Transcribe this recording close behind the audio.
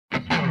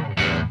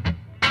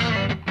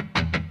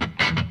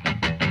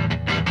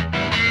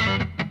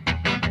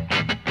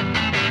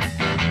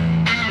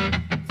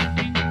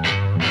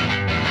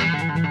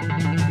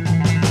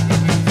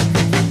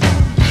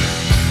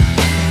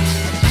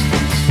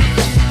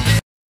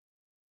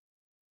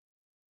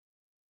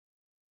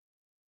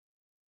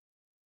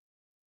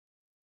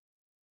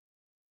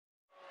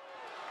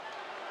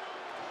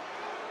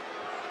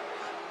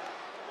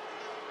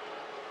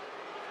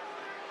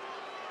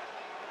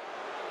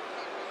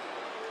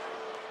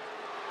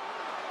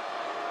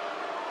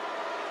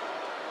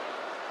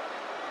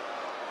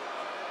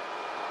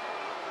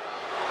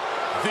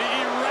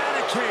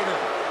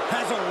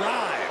has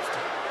arrived.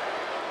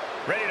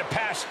 Ready to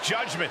pass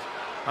judgment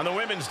on the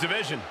women's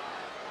division.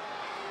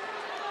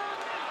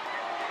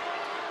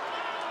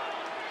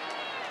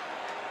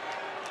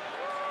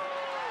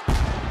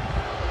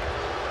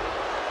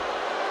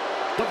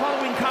 The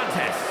following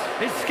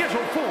contest is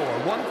scheduled for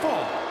one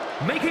fall.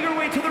 Making her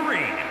way to the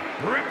ring,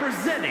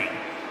 representing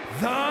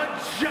the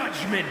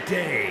Judgment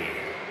Day.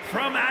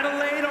 From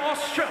Adelaide,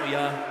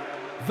 Australia,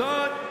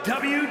 the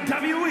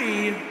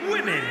WWE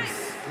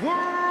Women's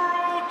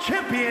World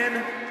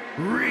Champion,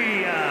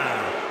 Rhea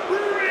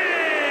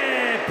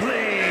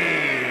Ripley.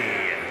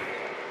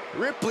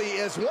 Ripley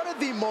is one of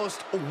the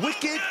most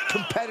wicked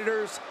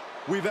competitors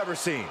we've ever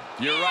seen.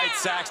 You're right,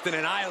 Saxton,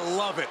 and I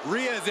love it.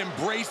 Rhea has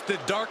embraced the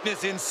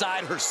darkness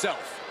inside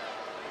herself.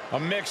 A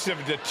mix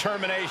of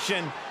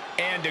determination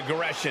and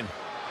aggression.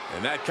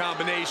 And that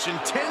combination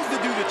tends to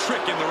do the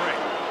trick in the ring.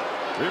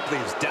 Ripley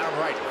is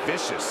downright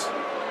vicious.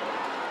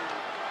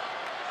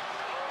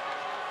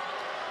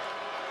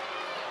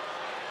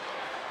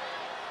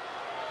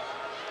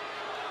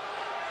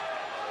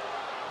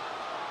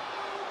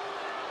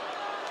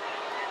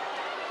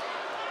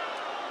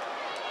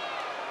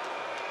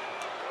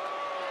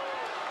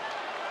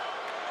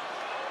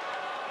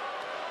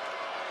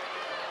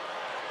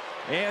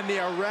 And the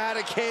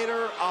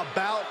Eradicator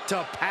about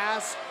to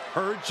pass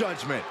her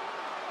judgment.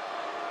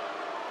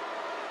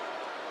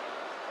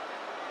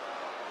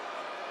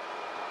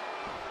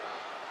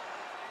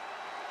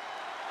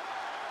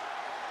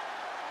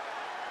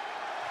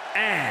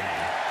 And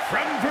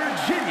from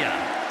Virginia,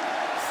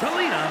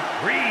 Serena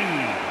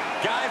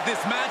Deeb. Guys,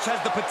 this match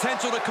has the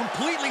potential to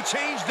completely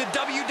change the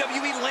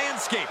WWE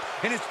landscape,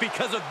 and it's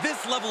because of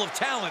this level of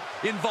talent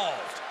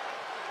involved.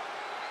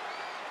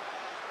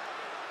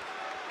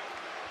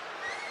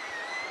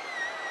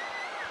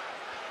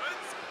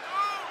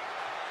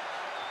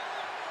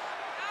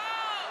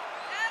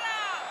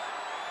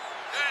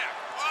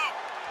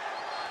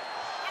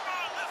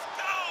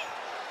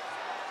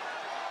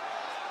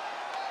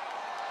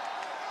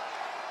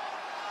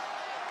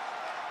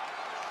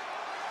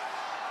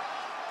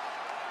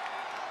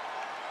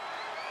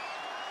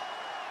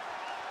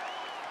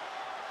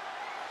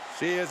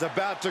 She is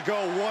about to go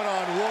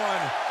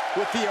one-on-one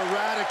with the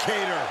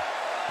Eradicator.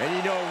 And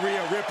you know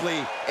Rhea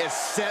Ripley is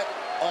set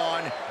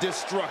on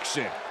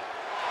destruction.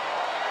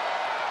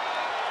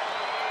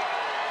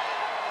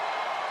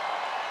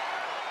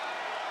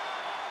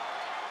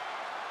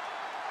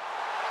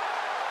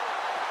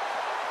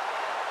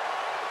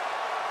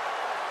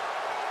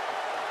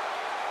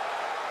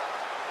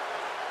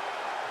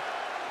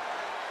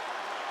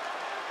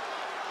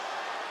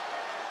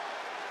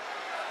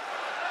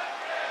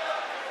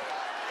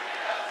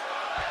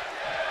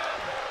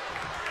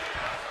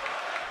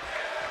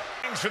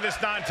 For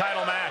this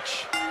non-title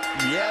match.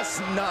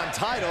 Yes,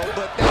 non-title,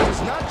 but that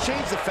does not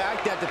change the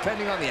fact that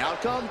depending on the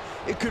outcome,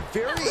 it could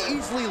very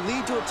easily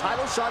lead to a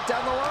title shot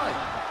down the line.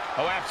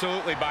 Oh,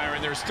 absolutely,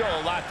 Byron. There's still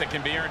a lot that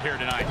can be earned here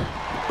tonight.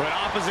 But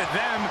opposite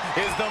them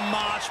is the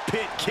Mosh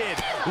Pit Kid,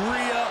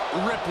 Rhea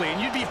Ripley. And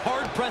you'd be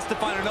hard-pressed to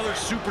find another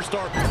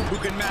superstar who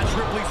can match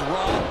Ripley's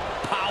raw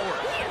power,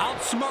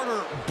 outsmart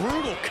her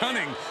brutal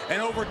cunning,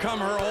 and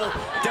overcome her whole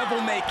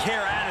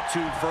devil-may-care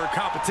attitude for her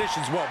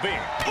competition's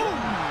well-being.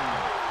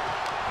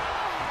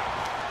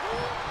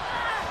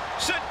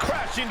 Sent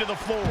crashing to the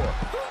floor.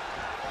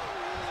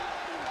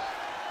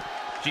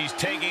 She's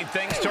taking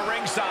things to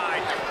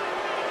ringside.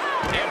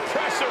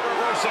 Impressive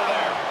reversal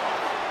there.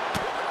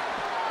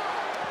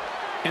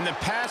 In the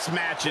past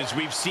matches,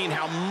 we've seen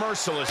how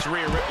merciless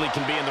Rhea Ripley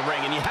can be in the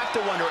ring, and you have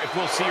to wonder if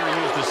we'll see her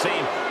use the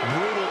same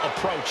brutal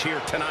approach here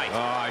tonight.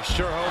 I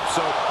sure hope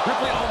so.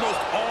 Ripley almost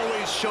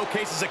always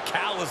showcases a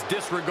callous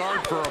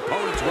disregard for her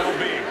opponent's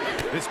well-being.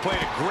 It's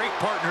played a great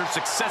part in her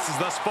successes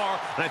thus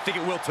far, and I think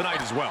it will tonight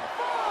as well.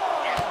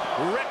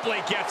 Ripley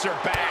gets her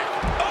back.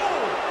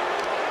 Oh!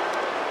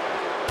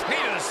 Knee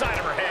to the side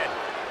of her head.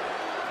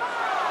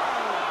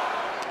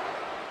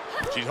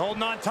 She's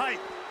holding on tight.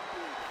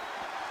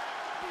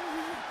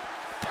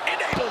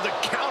 Able to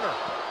counter.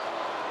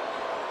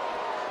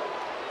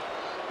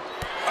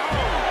 Oh!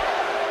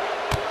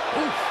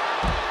 Oof.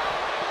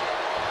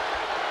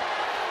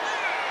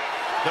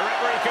 The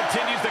referee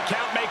continues the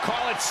count, may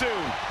call it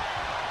soon.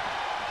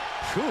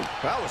 Whew,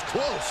 that was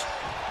close.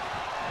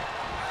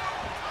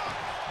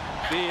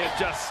 He is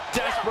just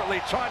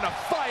desperately trying to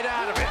fight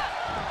out of it.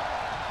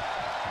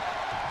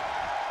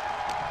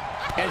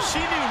 And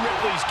she knew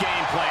Ripley's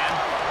game plan.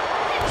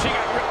 She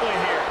got Ripley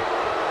here.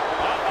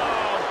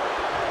 Uh-oh.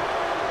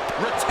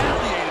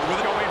 Retaliated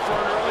with it. Going for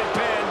an early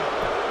pin.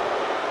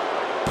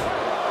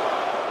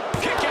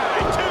 Kick out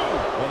at 2.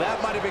 Well, that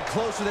might have been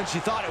closer than she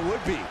thought it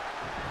would be.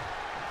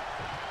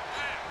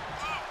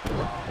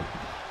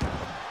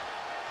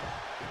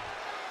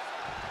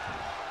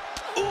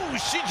 Ooh,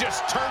 she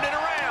just turned it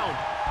around.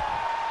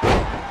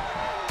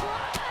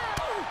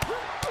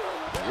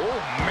 Oh,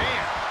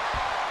 man.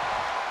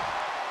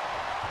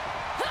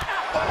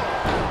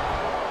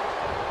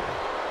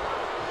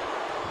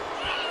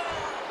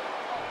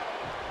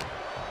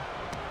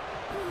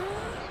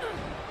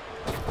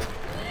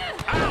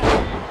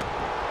 Ow.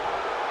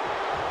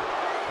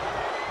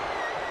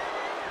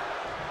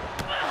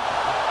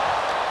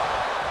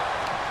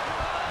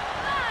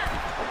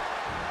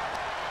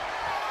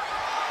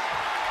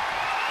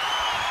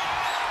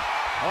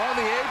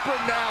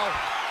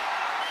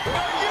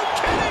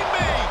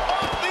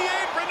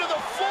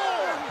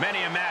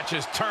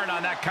 matches turn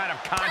on that kind of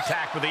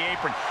contact with the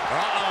apron.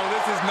 Uh-oh,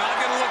 this is not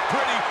going to look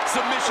pretty.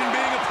 Submission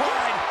being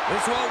applied.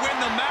 This won't win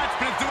the match,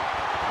 but it's...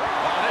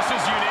 Oh, this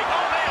is unique.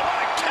 Oh, man,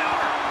 what a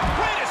counter.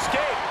 Great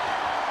escape.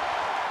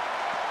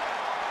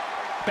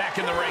 Back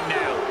in the ring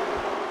now.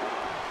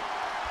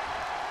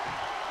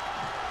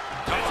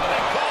 That's what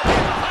they call it,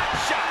 a hot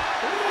shot.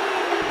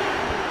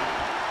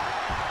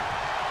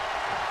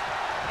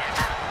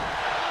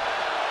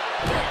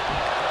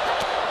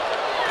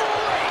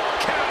 Great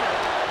counter.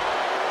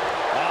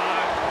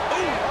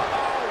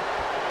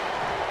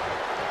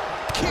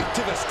 Kick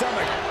to the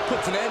stomach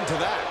puts an end to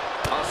that.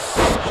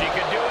 She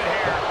could do it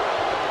here.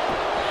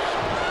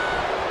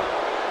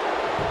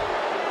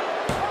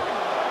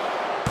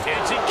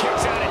 And she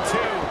kicks out at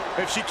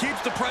 2. If she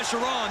keeps the pressure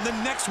on, the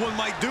next one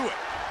might do it.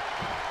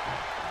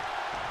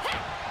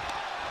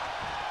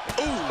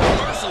 Ooh,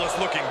 merciless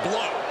looking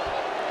blow.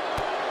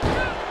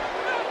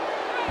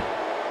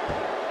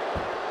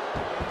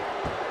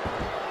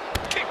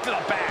 Kick to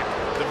the back.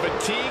 The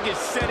fatigue is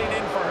setting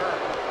in for her.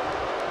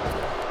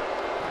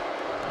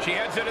 She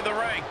heads into the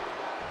ring.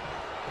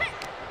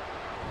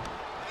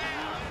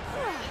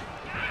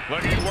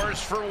 Looking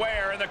worse for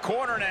wear in the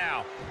corner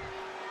now.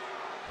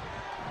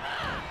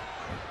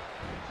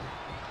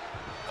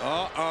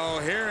 Uh-oh,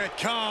 here it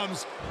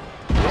comes.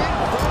 Inverted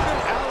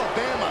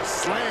Alabama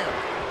slam.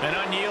 An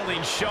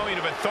unyielding showing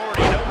of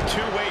authority, no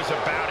two ways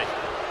about it.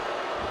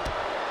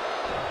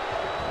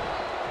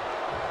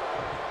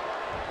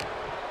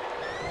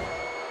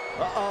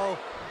 Uh-oh.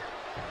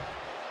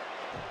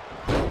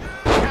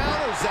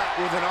 Counters that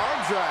with an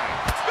arm drag.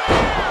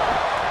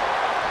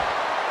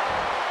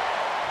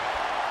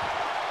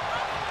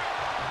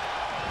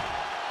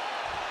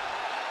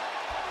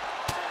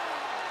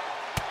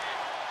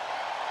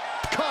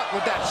 Cut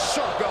with that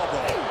sharp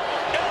elbow.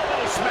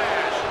 Elbow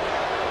smash.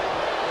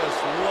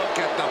 Just look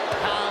at the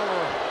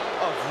power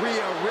of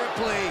Rhea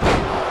Ripley.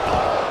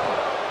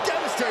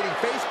 Devastating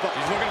face bump.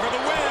 She's looking for the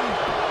win.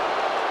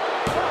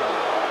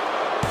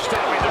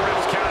 Stopping the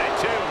ribs count at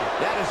 2.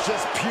 That is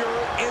just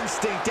pure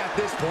instinct at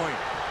this point.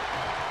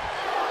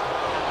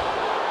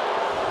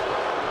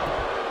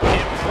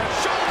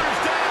 Shoulders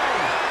down.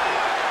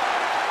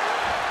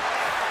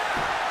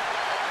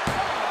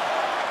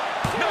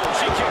 No,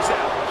 she kicks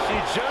out. She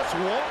just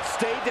won't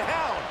stay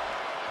down.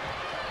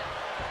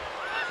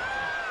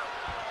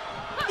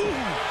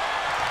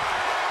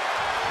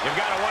 You've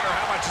got to wonder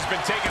how much has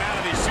been taken out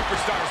of these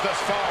superstars thus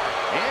far.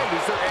 And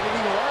is there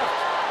anything left?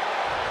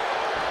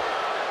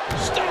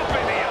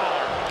 Stomping the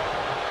arm.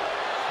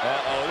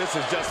 Uh-oh, this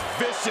is just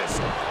vicious.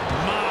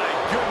 My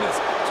goodness,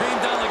 came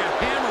down like a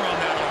hammer on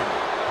that arm.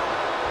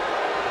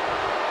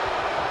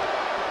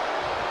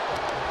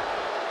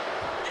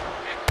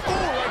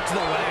 Oh, right to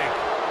the leg.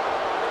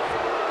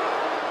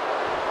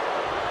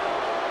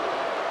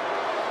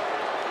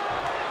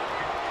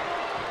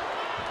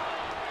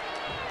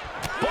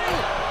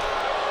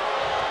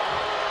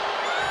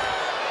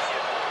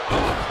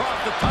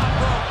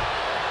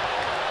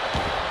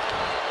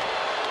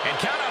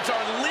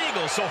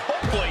 So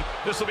hopefully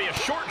this will be a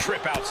short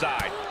trip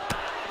outside.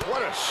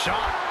 What a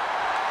shot.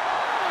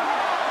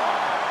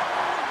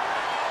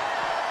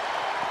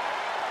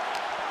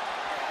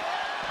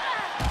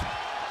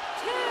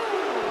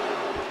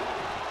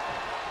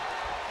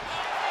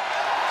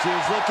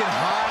 She's looking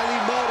highly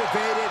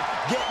motivated,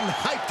 getting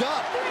hyped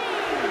up.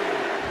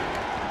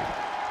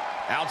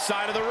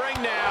 Outside of the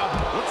ring now.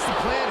 What's the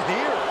plan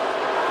here?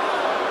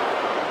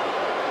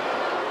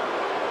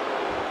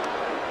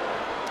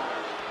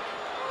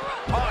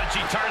 She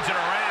turns it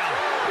around.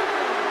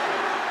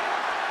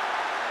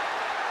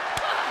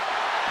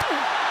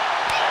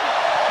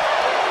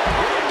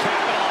 Rhea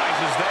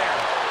capitalizes there.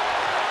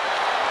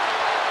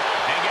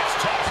 And gets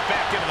tossed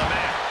back into the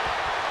mat.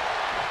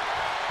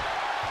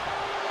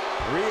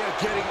 Rhea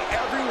getting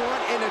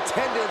everyone in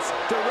attendance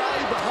to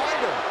rally behind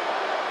her.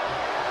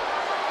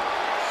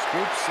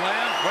 Scoop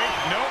slam. Wait,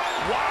 nope.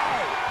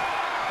 Wow.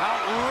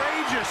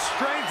 Outrageous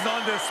strength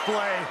on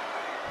display.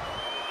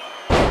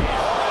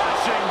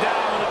 Crashing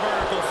down with a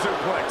vertical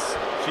suplex.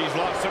 She's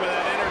lost some of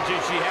that energy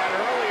she had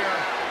earlier.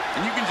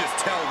 And you can just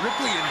tell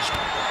Ripley and...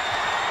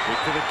 Kick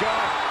to the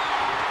gut.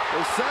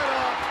 They set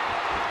up.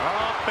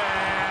 Up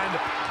and...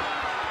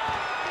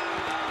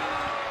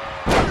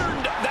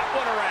 Turned that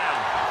one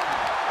around.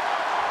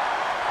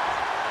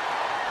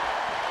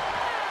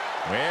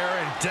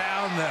 Wearing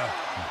down the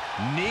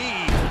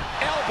knee.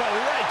 Elbow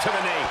right to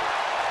the knee.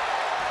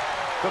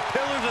 The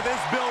pillars of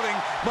this building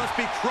must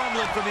be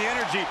crumbling from the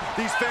energy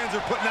these fans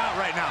are putting out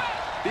right now.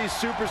 These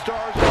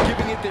superstars are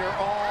giving it their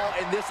all,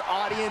 and this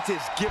audience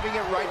is giving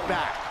it right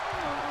back.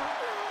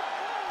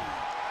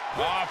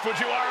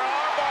 Fujiwara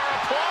armbar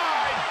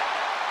applied.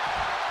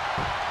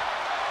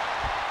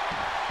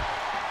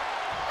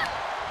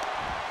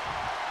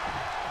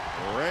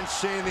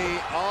 Wrenching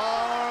the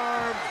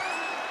arm.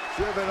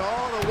 Driven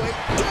all the way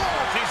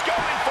down. She's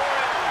going for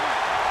it.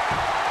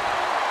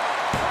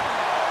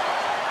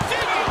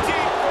 Digging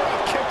deep for a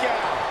kick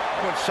out.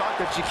 One shot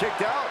that she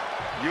kicked out.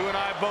 You and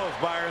I both,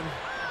 Byron.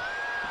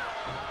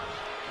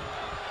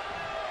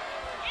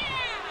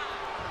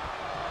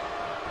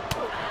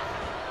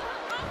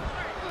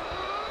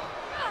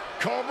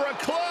 Cobra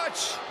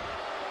clutch.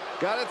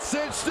 Got it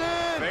cinched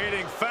in.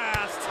 Fading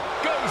fast.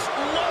 Goes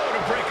low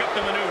to break up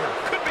the maneuver.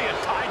 Could be a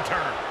tide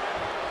turn.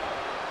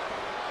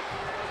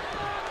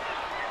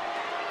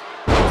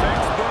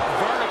 Textbook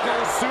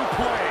vertical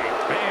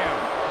suplex. Bam.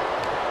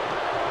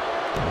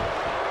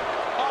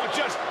 Oh,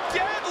 just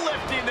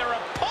deadlifting their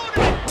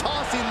opponent.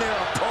 Tossing their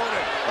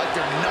opponent like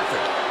they're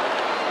nothing.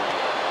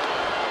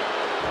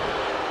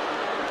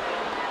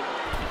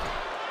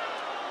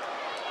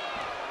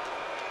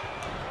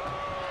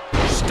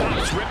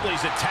 Stops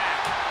Ripley's attack.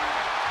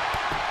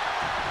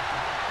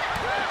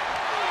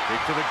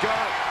 Kick to the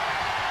gut.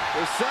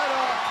 The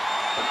setup.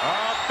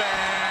 Up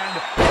and...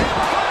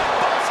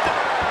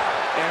 Buster.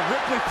 And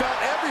Ripley felt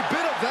every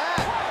bit of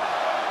that.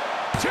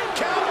 2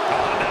 count.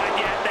 Oh, not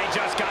yet. They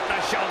just got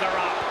the shoulder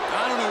up.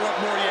 I don't know what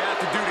more you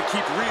have to do to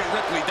keep Rhea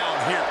Ripley down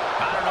here.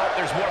 I don't know if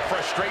there's more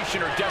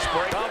frustration or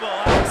desperation. Double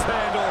axe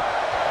handle.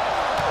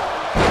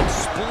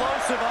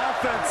 Explosive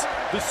offense.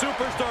 The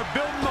superstar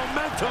building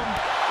momentum.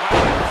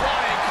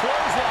 Flying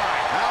clothesline.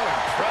 How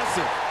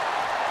impressive.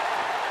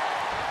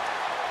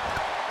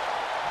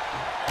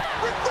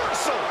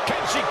 Reversal.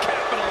 Can she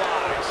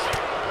capitalize?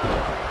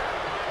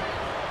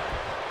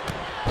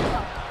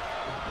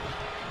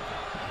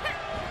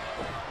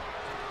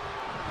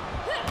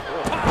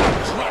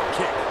 Drop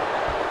kick.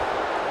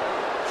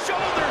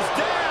 Shoulders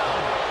down.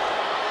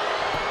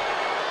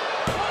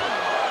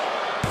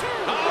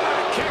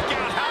 Oh, kick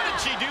out. How did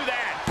she do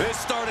that? This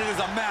started as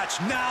a match.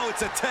 Now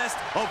it's a test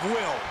of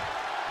will.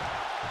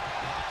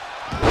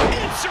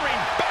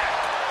 Answering back.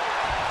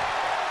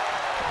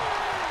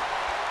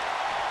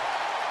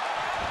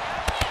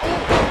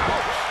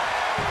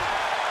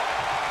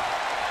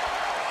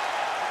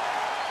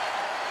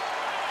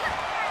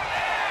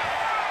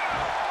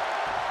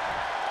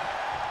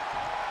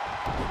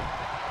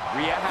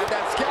 Rhea had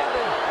that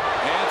scouted.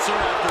 Answer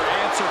after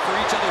answer for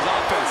each other's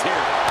offense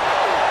here.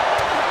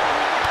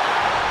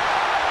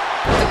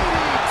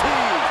 DDT.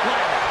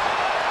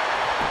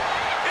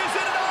 Is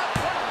it enough?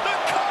 The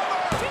cover.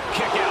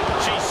 Kick out.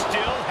 She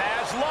still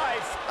has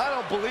life. I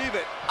don't believe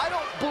it. I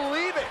don't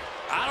believe it.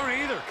 I don't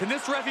either. Can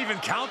this ref even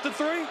count to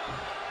 3?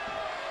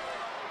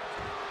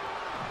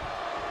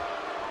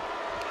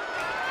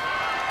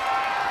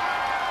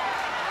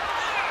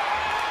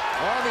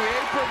 On the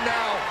apron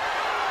now.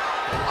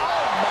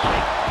 Oh my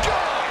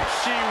God.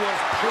 She was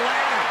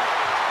playing.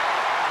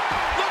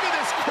 Look at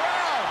this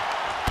crowd.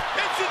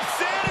 It's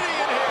insanity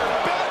in here.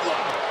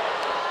 Bedlam.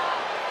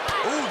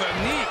 Ooh, the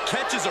knee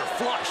catches her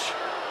flush.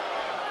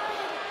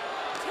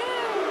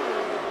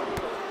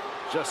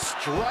 Just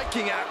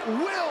striking at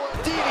will.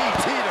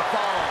 DDT to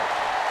follow.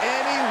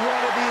 Any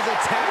one of these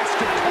attacks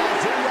could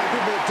cause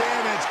irreparable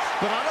damage,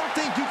 but I don't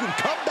think you can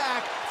come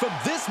back from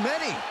this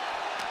many.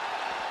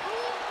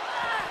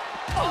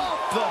 Off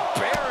the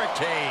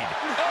barricade.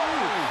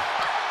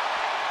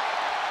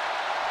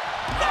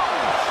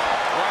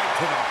 Right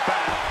to the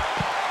back.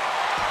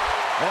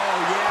 Oh,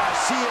 yeah,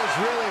 she is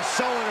really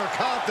showing her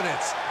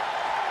confidence.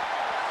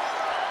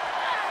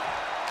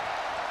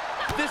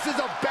 This is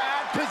a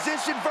bad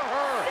position for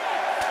her.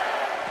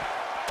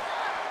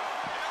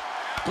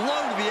 Blow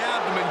to the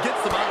abdomen gets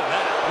them out of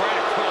that. Right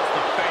across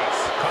the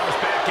face. Comes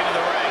back into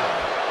the ring.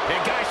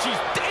 And guys,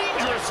 she's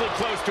dangerously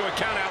close to a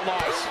count-out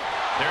loss.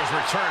 There's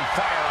return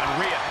fire on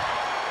Rhea.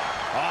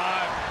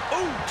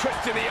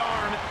 Twist to the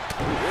arm.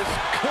 This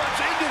clutch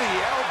into the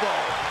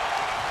elbow.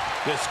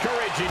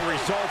 Discouraging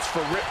results for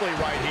Ripley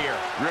right here.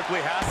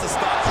 Ripley has to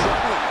stop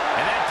struggling.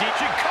 And that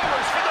DG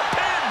covers for the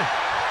pin.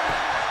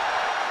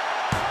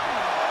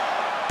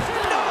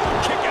 No,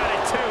 kick out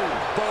at 2.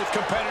 Both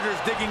competitors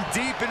digging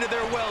deep into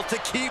their well to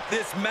keep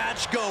this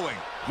match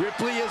going.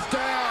 Ripley is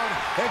down,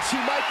 and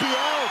she might be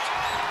out.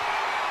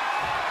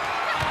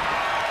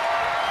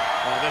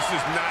 Oh, this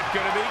is not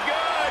going to be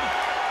good.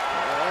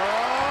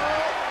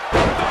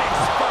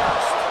 Face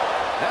first.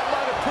 That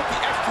might have put the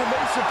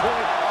exclamation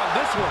point on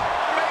this one.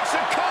 Makes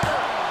a cover.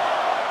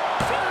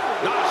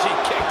 No, she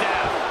kicked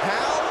out.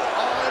 How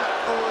on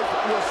earth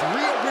was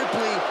Rhea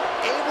Ripley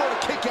able to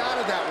kick out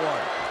of that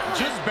one?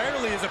 Just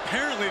barely is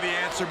apparently the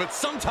answer, but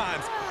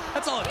sometimes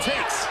that's all it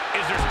takes.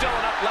 Is there still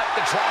enough left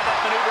to try that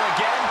maneuver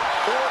again?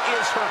 Or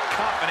is her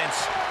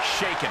confidence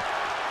shaken?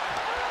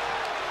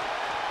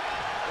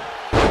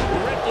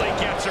 Ripley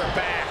gets her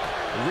back.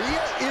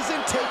 Rhea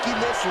isn't taking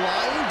this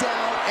lying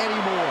down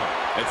anymore.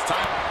 It's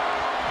time.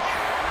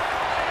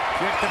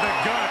 Kick to the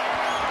gut.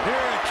 Here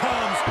it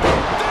comes.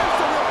 There's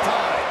the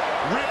riptide.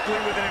 Ripley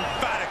with an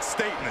emphatic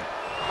statement.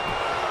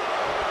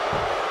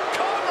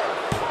 Cover!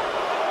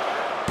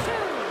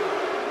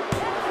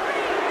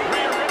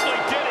 Rhea Ripley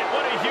did it.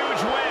 What a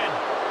huge win.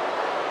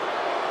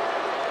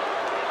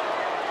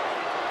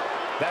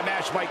 That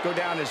match might go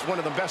down as one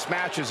of the best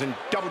matches in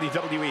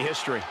WWE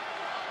history.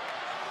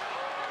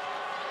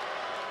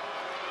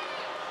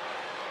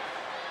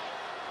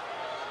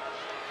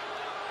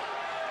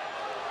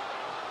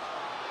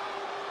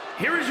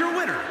 Here is your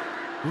winner,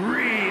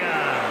 Rhea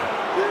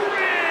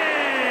Ripley.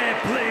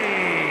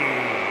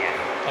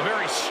 A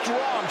very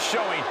strong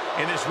showing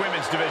in this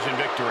women's division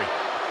victory.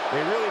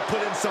 They really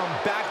put in some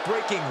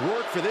back-breaking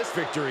work for this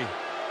victory.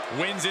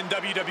 Wins in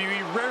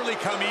WWE rarely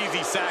come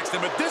easy, Saxton,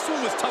 but this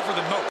one was tougher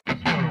than most.